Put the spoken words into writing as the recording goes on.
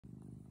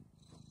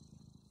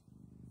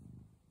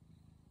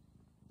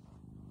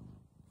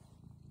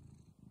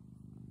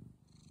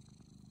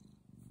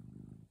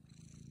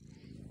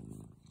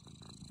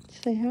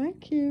Say hi,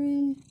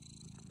 Kiri.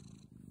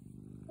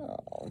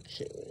 Oh,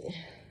 Kiri.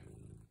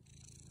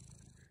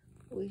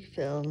 We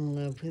fell in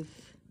love with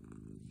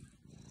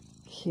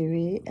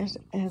Kiri as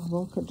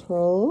animal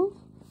control.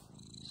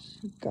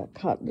 She got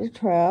caught in a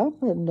trap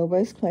and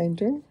nobody's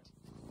claimed her.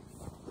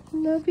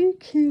 Love you,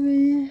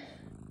 Kiri.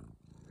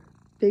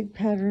 Big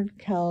patterned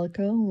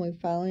calico, and we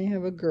finally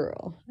have a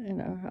girl in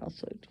our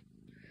household.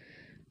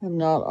 I'm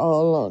not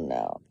all alone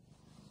now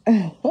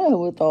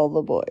with all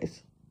the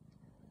boys.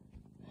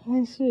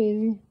 Hi,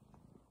 sweetie.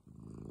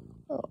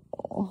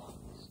 Oh,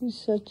 she's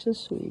such a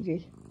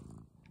sweetie.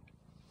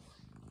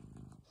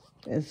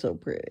 And so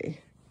pretty.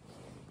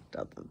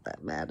 Not that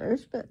that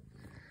matters, but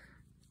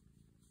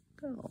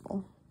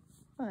oh,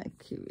 hi,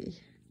 Kiri.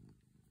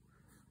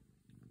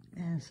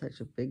 And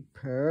such a big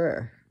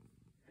purr.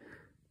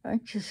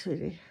 Aren't you,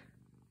 sweetie?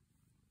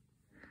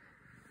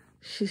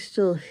 She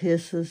still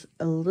hisses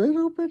a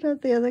little bit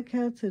at the other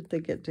cats if they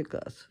get too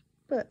close,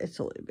 but it's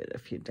only been a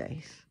few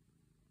days.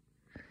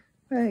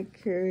 Right,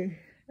 Kiri?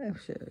 I'm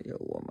sure you'll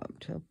warm up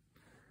too.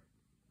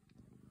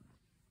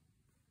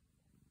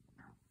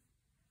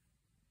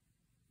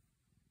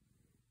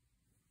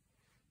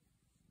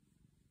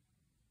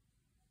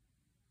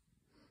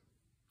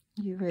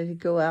 You ready to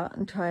go out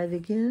and try it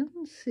again?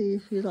 See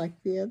if you like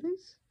the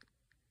others?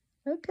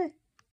 Okay.